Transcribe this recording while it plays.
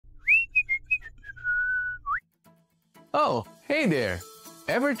Oh, hey there!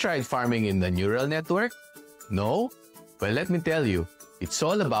 Ever tried farming in the neural network? No? Well, let me tell you, it's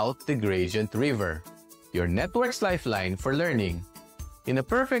all about the gradient river, your network's lifeline for learning. In a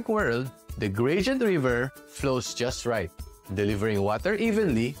perfect world, the gradient river flows just right, delivering water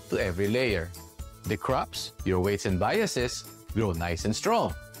evenly to every layer. The crops, your weights and biases, grow nice and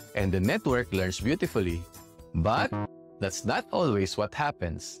strong, and the network learns beautifully. But that's not always what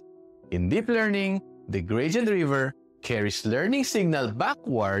happens. In deep learning, the gradient river carries learning signal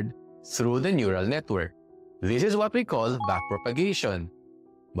backward through the neural network. This is what we call backpropagation.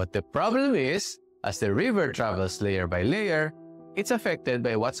 But the problem is, as the river travels layer by layer, it's affected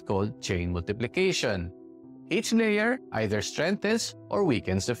by what's called chain multiplication. Each layer either strengthens or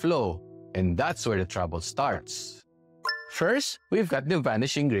weakens the flow, and that's where the trouble starts. First, we've got the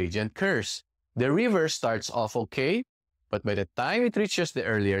vanishing gradient curse. The river starts off okay, but by the time it reaches the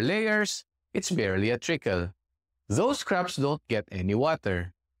earlier layers, it's barely a trickle. Those crops don't get any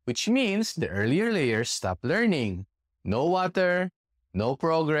water, which means the earlier layers stop learning. No water, no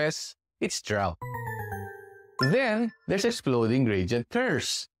progress, it's drought. Then, there's exploding gradient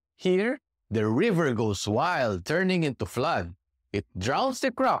curse. Here, the river goes wild, turning into flood. It drowns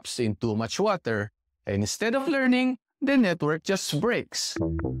the crops in too much water, and instead of learning, the network just breaks.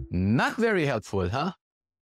 Not very helpful, huh?